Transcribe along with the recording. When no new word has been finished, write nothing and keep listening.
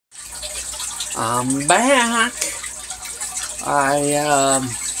I'm back. I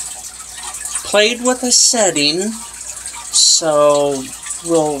played with a setting, so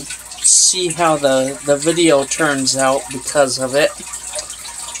we'll see how the video turns out because of it.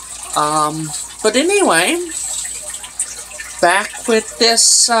 But anyway, back with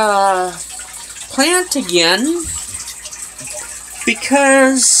this plant again,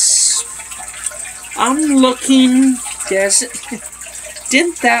 because I'm looking.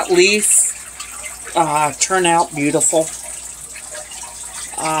 Didn't that leaf turn out beautiful?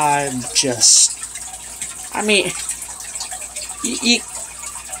 I mean,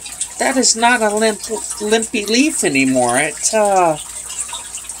 that is not a limpy leaf anymore.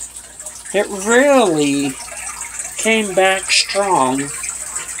 It really came back strong.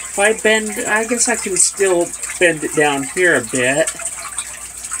 If I bend, I guess I can still bend it down here a bit,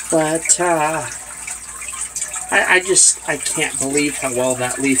 but I can't believe how well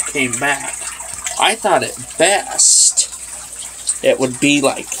that leaf came back. I thought at best it would be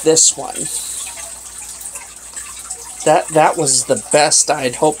like this one. That was the best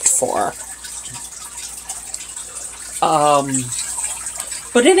I'd hoped for.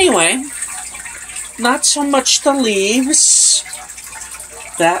 But anyway, not so much the leaves.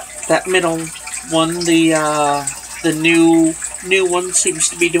 That middle one, the new one seems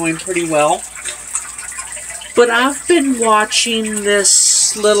to be doing pretty well. But I've been watching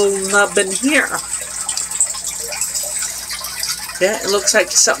this little nubbin here. Yeah, it looks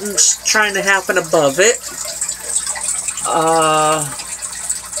like something's trying to happen above it.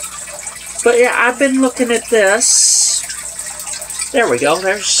 But yeah, I've been looking at this. There we go,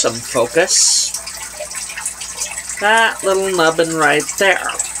 there's some focus. That little nubbin right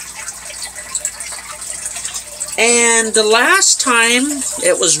there. And the last time,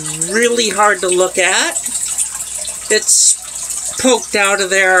 it was really hard to look at. It's poked out of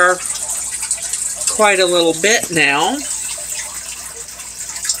there quite a little bit now.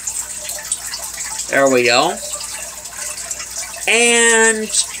 There we go. And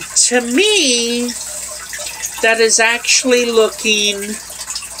to me, that is actually looking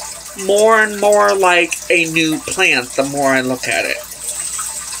more and more like a new plant the more I look at it.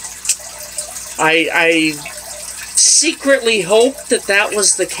 I secretly hoped that that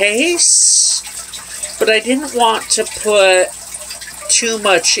was the case, but I didn't want to put too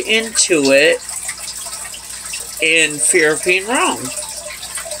much into it in fear of being wrong.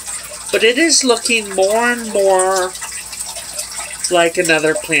 But it is looking more and more like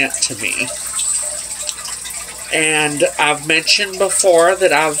another plant to me. And I've mentioned before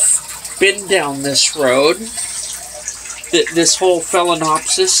that I've been down this road. That this whole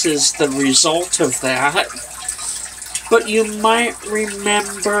Phalaenopsis is the result of that. But you might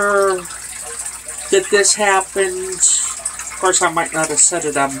remember that this happened. Of course, I might not have said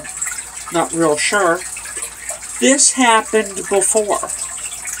it. I'm not real sure. This happened before.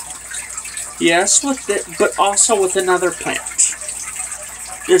 Yes, with it, but also with another plant.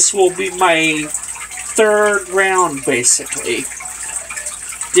 This will be my third round, basically.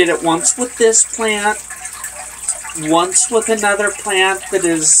 Did it once with this plant, once with another plant that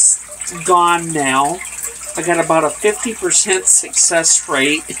is gone now. I got about a 50% success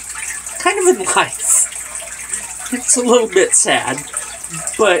rate. Kind of in life. It's a little bit sad.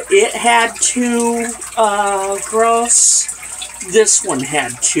 But it had 2 growths. This one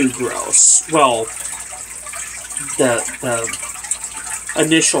had 2 growths. Well, the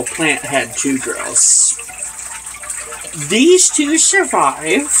initial plant had 2 growths. These 2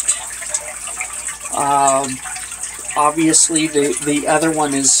 survived. Obviously, the other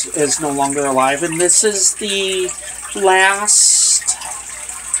one is no longer alive, and this is the last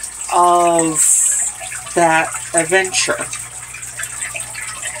of that adventure.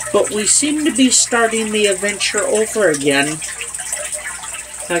 But we seem to be starting the adventure over again.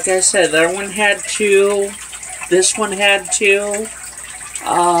 Like I said, that one had 2. This one had 2.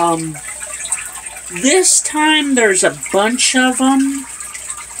 This time there's a bunch of them.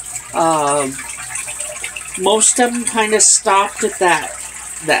 Most of them kind of stopped at that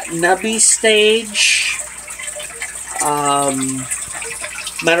nubby stage.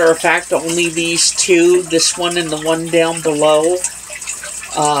 Matter of fact, only these 2, this one and the one down below,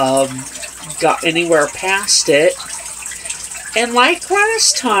 got anywhere past it. And like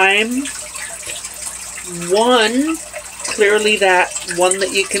last time, one, clearly that one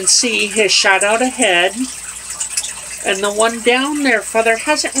that you can see has shot out ahead, and the one down there further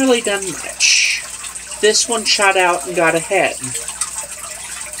hasn't really done much. This one shot out and got ahead.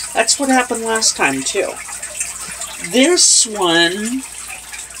 That's what happened last time too. This one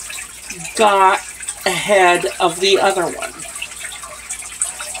got ahead of the other one.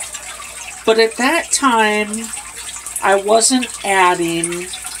 But at that time, I wasn't adding,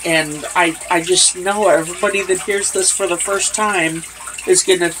 and I just know everybody that hears this for the first time is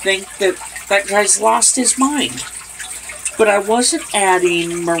going to think that that guy's lost his mind. But I wasn't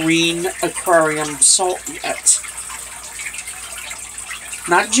adding marine aquarium salt yet.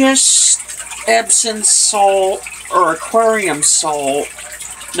 Not just Epsom salt or aquarium salt.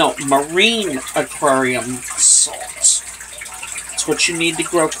 No, marine aquarium salt. It's what you need to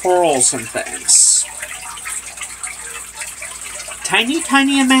grow corals and things. Tiny,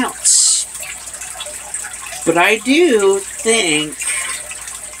 tiny amounts. But I do think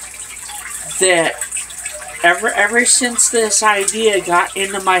that ever since this idea got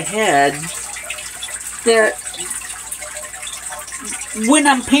into my head, that when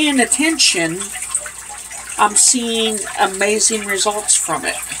I'm paying attention, I'm seeing amazing results from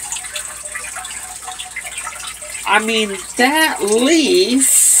it. I mean, that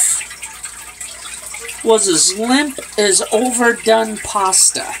leaf was as limp as overdone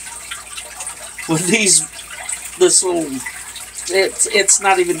pasta. With this little, it's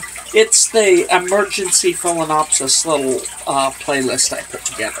not even, it's the emergency Phalaenopsis little playlist I put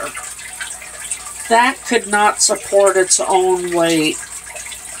together. That could not support its own weight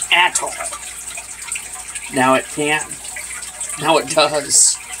at all. Now it can. Now it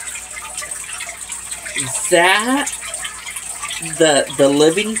does. That, the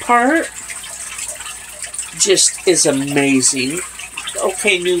living part, just is amazing.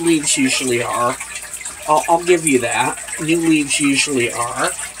 Okay, new leaves usually are. I'll give you that. New leaves usually are.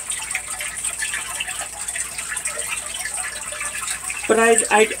 But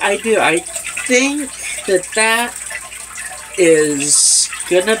I do. I think that is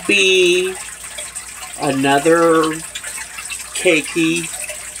gonna be another cakey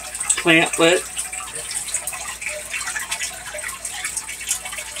plantlet.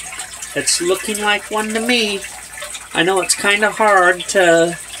 It's looking like one to me. I know it's kind of hard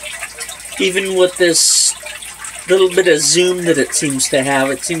to, even with this little bit of zoom that it seems to have,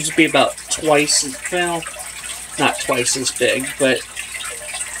 it seems to be about twice as, well, not twice as big, but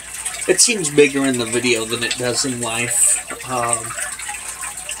it seems bigger in the video than it does in life.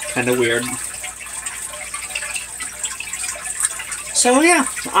 Kind of weird. So yeah,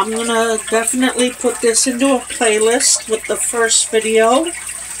 I'm gonna definitely put this into a playlist with the first video,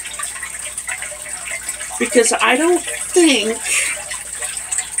 because I don't think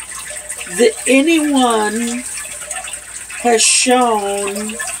that anyone has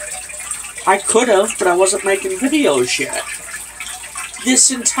shown, I could have, but I wasn't making videos yet,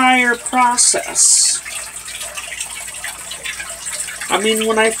 this entire process. I mean,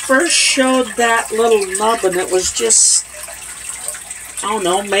 when I first showed that little nubbin, it was just, I don't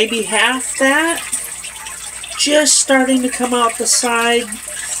know, maybe half that, just starting to come out the side.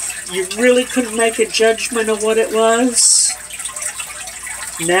 You really couldn't make a judgment of what it was.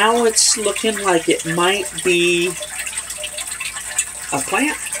 Now it's looking like it might be a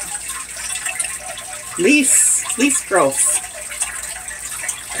plant. Leaf growth.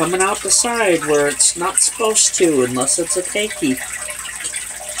 Coming out the side where it's not supposed to, unless it's a keiki.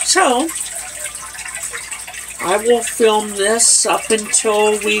 So, I will film this up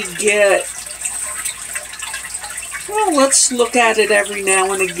until we get, well, let's look at it every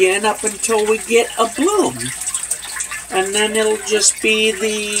now and again up until we get a bloom. And then it'll just be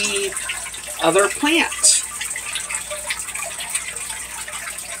the other plant.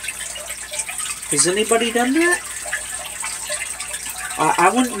 Has anybody done that?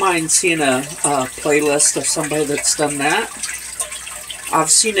 I wouldn't mind seeing a playlist of somebody that's done that. I've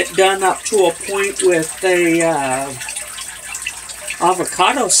seen it done up to a point with a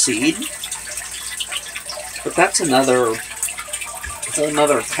avocado seed. But that's another whole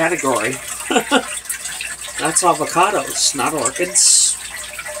nother category. That's avocados, not orchids.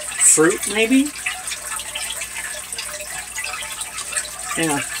 Fruit, maybe?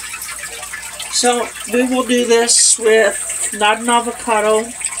 Yeah. So, we will do this with not an avocado,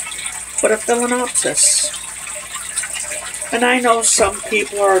 but a Phalaenopsis. And I know some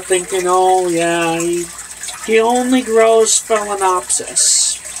people are thinking, oh yeah, he only grows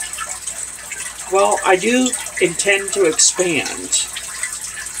Phalaenopsis. Well, I do intend to expand.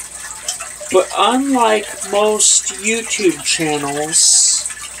 But unlike most YouTube channels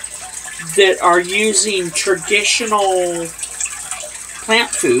that are using traditional plant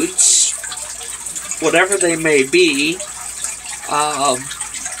foods, whatever they may be,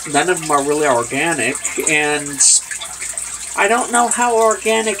 none of them are really organic, and I don't know how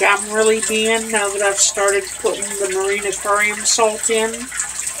organic I'm really being now that I've started putting the marine aquarium salt in,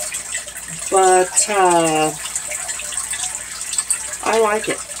 but I like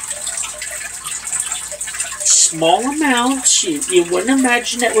it. small amounts. You wouldn't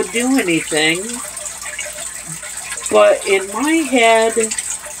imagine it would do anything. But in my head,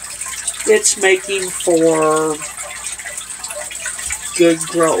 it's making for good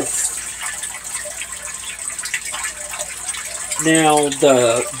growth. Now,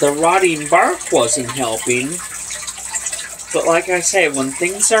 the rotting bark wasn't helping. But like I say, when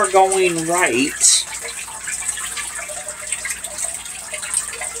things are going right,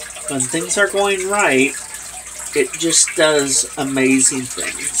 it just does amazing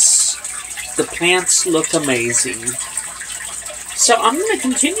things. The plants look amazing. So I'm going to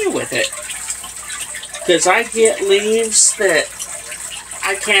continue with it. Because I get leaves that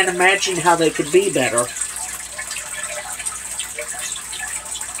I can't imagine how they could be better.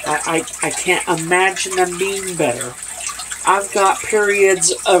 I can't imagine them being better. I've got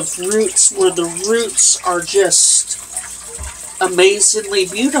periods of roots where the roots are just amazingly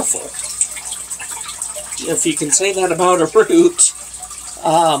beautiful. If you can say that about a root.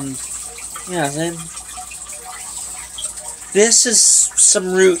 Yeah, then this is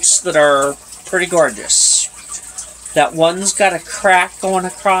some roots that are pretty gorgeous. That one's got a crack going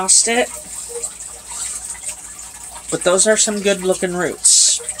across it. But those are some good looking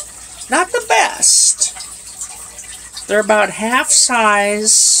roots. Not the best. They're about half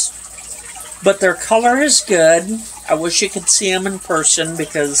size, but their color is good. I wish you could see them in person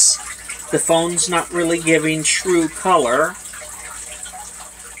because the phone's not really giving true color.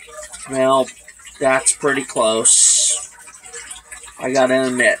 Well, that's pretty close. I gotta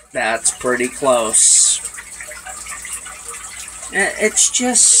admit, that's pretty close. It's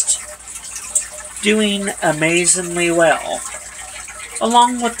just doing amazingly well,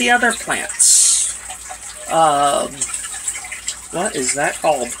 along with the other plants. What is that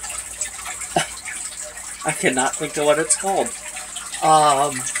called? I cannot think of what it's called.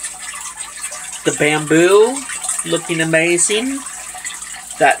 The bamboo, looking amazing.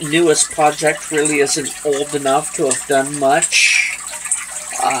 That newest project really isn't old enough to have done much.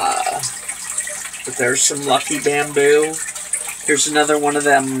 But there's some lucky bamboo. Here's another one of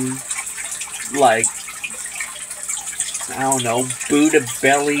them, like, I don't know, Buddha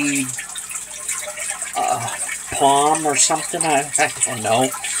belly palm or something. I don't know.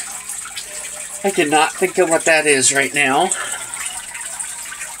 I cannot think of what that is right now.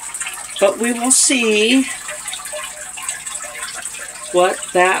 But we will see what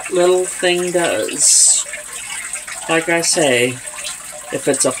that little thing does. Like I say, if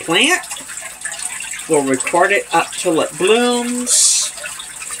it's a plant, we'll record it up till it blooms.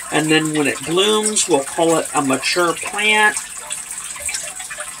 And then when it blooms, we'll call it a mature plant.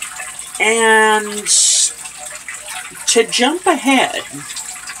 And to jump ahead,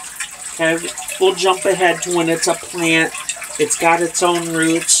 okay, we'll jump ahead to when it's a plant. It's got its own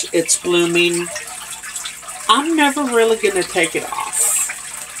roots. It's blooming. I'm never really going to take it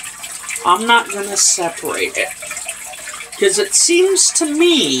off. I'm not going to separate it. Because it seems to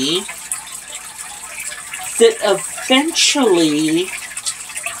me that eventually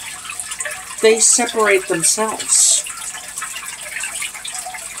they separate themselves.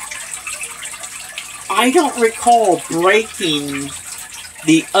 I don't recall breaking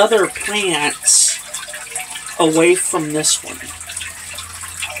the other plants away from this one.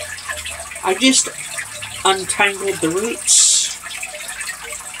 I just untangled the roots.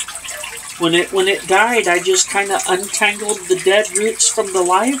 When it died, I just kind of untangled the dead roots from the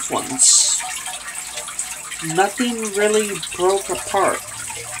live ones. Nothing really broke apart.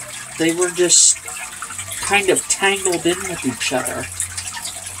 They were just kind of tangled in with each other.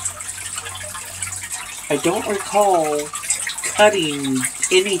 I don't recall cutting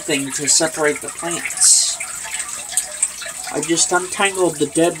anything to separate the plants. I just untangled the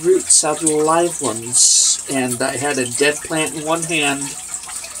dead roots out of the live ones, and I had a dead plant in one hand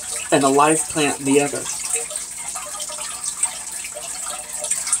and a live plant in the other.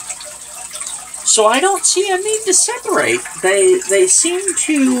 So I don't see a need to separate. They seem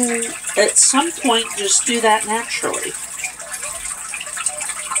to, at some point, just do that naturally.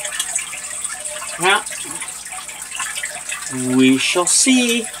 Well, we shall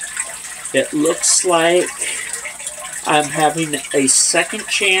see. It looks like I'm having a second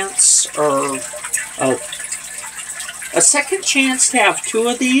chance, or a second chance to have two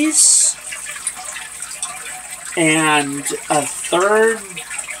of these, and a third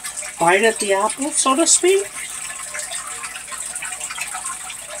bite at the apple, so to speak.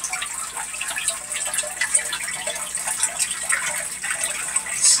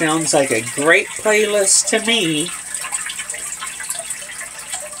 Sounds like a great playlist to me.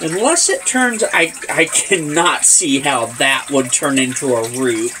 Unless it turns, I cannot see how that would turn into a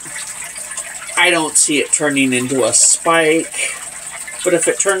root. I don't see it turning into a spike. But if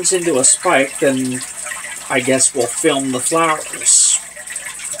it turns into a spike, then I guess we'll film the flowers.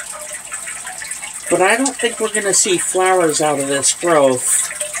 But I don't think we're going to see flowers out of this growth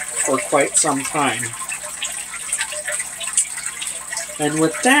for quite some time. And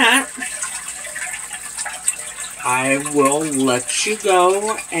with that, I will let you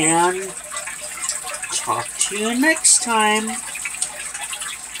go and talk to you next time.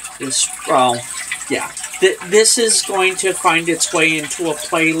 This is going to find its way into a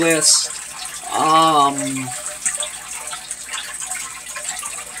playlist.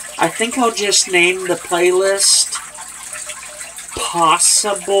 I think I'll just name the playlist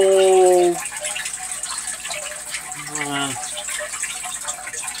Possible...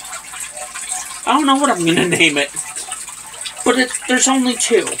 I don't know what I'm going to name it. But there's only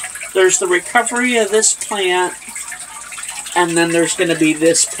two. There's the recovery of this plant, and then there's going to be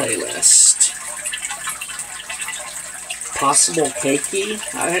this playlist. Possible Keiki?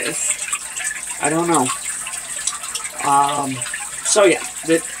 I don't know. So yeah,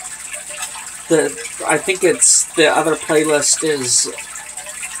 I think it's the other playlist is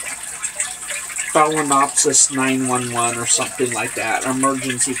Phalaenopsis 911 or something like that.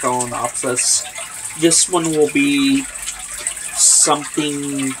 Emergency Phalaenopsis. This one will be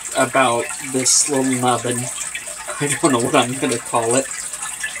something about this little nubbin. I don't know what I'm going to call it.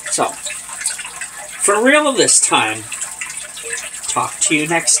 So, for real this time. Talk to you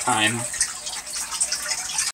next time.